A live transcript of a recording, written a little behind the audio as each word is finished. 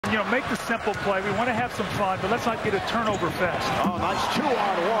you know, make the simple play. We want to have some fun, but let's not get a turnover fest. Oh, nice 2-on-1.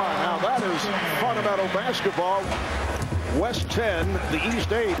 Now that is fundamental basketball. West 10, the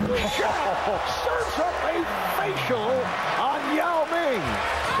East 8. Serves up a facial on Yao Ming.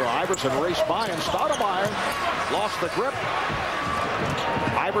 So Iverson raced by, and Stoudemire lost the grip.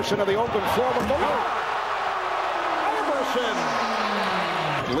 Iverson to the open floor with the lob. Iverson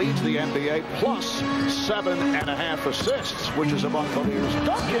leads the NBA plus 7.5 assists, which is among the leaders.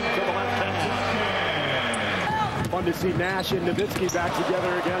 Duncan to the left hand. Fun to see Nash and Nowitzki back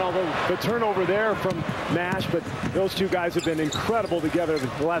together again, although the turnover there from Nash, but those two guys have been incredible together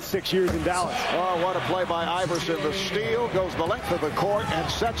the last 6 years in Dallas. Oh, what a play by Iverson. The steal goes the length of the court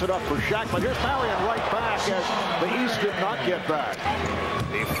and sets it up for Shaq. But here's Marion right back as the East did not get back.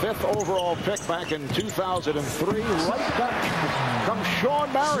 The 5th overall pick back in 2003. Right back comes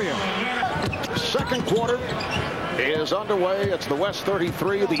Shawn Marion. Second quarter is underway. It's the West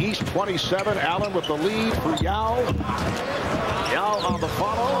 33, the East 27. Allen with the lead for Yao. Yao on the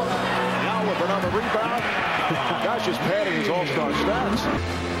follow. Yao with another rebound. Guy's just padding his all-star stats.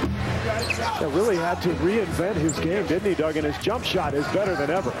 He really had to reinvent his game, didn't he, Doug? And his jump shot is better than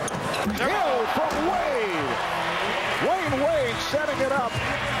ever. Hill from Wade. Dwyane Wade setting it up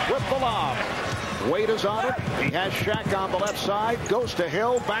with the lob. Wade is on it. He has Shaq on the left side. Goes to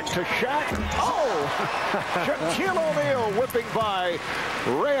Hill. Back to Shaq. Oh! Shaquille O'Neal whipping by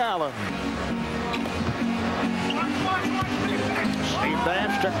Ray Allen. Steve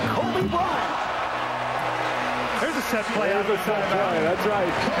Nash to Kobe Bryant. There's a set play out of the timeout. That's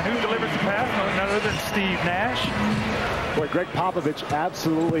right. And who delivers the pass? None other than Steve Nash. Boy, Greg Popovich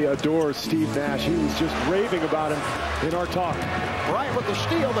absolutely adores Steve Nash. He was just raving about him in our talk. Bryant with the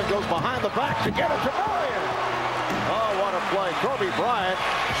steal, then goes behind the back to get it to Marion. Oh, what a play. Kobe Bryant.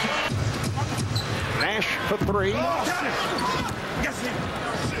 Nash for 3.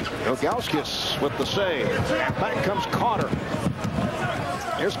 Ilgauskas with the save. Back comes Carter.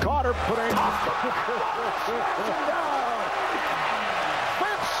 Here's Carter putting off the down.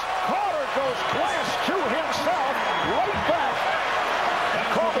 Vince Carter goes glass to himself. Right back.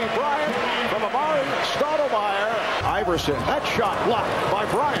 Kobe Bryant from Amar'e Stoudemire. Iverson. That shot blocked by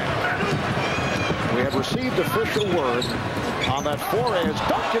Bryant. We have received official word on that foray as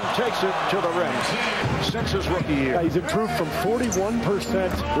Duncan takes it to the rim since his rookie year. He's improved from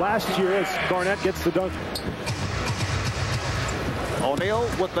 41% last year as Garnett gets the dunk. O'Neal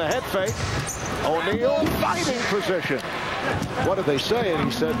with the head fake. O'Neal fighting position. What did they say? And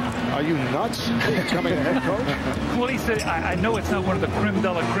he said, "Are you nuts becoming a head coach?" Well, he said, I know it's not one of the creme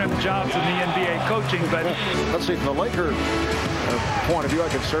de la creme jobs in the NBA coaching, but... Let's see, from the Laker point of view, I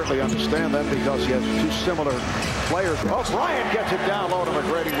can certainly understand that because he has two similar players. Oh, Bryant gets it down low to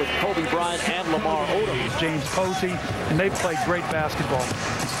McGrady with Kobe Bryant and Lamar Odom. James Posey, and they played great basketball.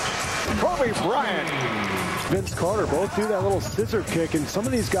 Kobe Bryant. Vince Carter both do that little scissor kick, and some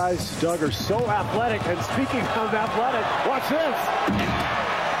of these guys, Doug, are so athletic. And speaking of athletic, watch this.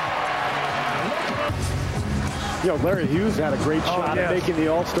 You know, Larry Hughes had a great shot at making the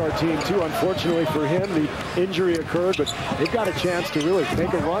All-Star team, too. Unfortunately for him, the injury occurred, but they've got a chance to really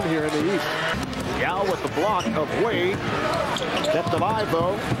make a run here in the East. Yao with the block of Wade. Kept alive,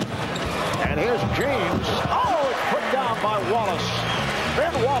 though. And here's James. Oh, it's put down by Wallace.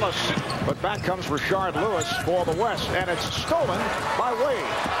 Ben Wallace. But back comes Rashard Lewis for the West, and it's stolen by Wade.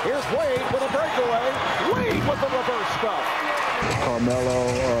 Here's Wade with a breakaway. Wade with the reverse stuff.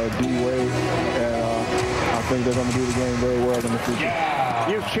 Carmelo, D-Wade, and I think they're going to do the game very well in the future.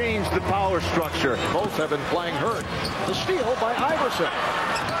 You've changed the power structure. Both have been playing hurt. The steal by Iverson.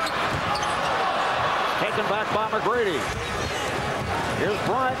 Taken back by McGrady. Here's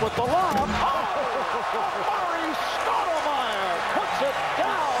Bryant with the lob. Oh! Amar'e Stoudemire puts it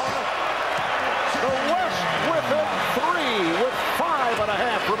down. The West with it 3 with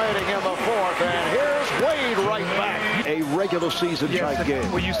 5.5 remaining in the fourth. And here's Wade right back. A regular season type game.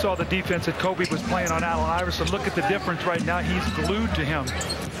 Well, you saw the defense that Kobe was playing on Allen Iverson. Look at the difference right now. He's glued to him.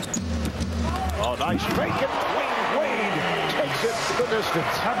 Oh, nice fake it. Wade takes it to the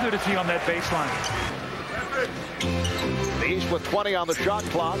distance. How good is he on that baseline? The East with 20 on the shot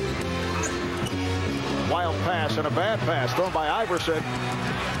clock. Wild pass and a bad pass thrown by Iverson.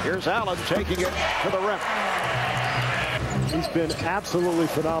 Here's Allen taking it to the rim. He's been absolutely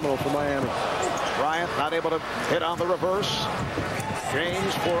phenomenal for Miami. Bryant not able to hit on the reverse.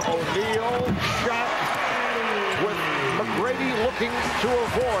 James for O'Neal. Shot with McGrady looking to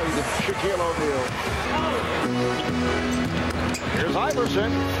avoid Shaquille O'Neal. Here's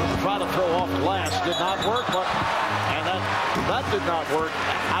Iverson. Trying to throw off glass. Did not work, but that did not work.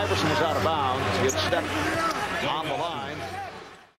 Iverson was out of bounds. He had stepped on the line.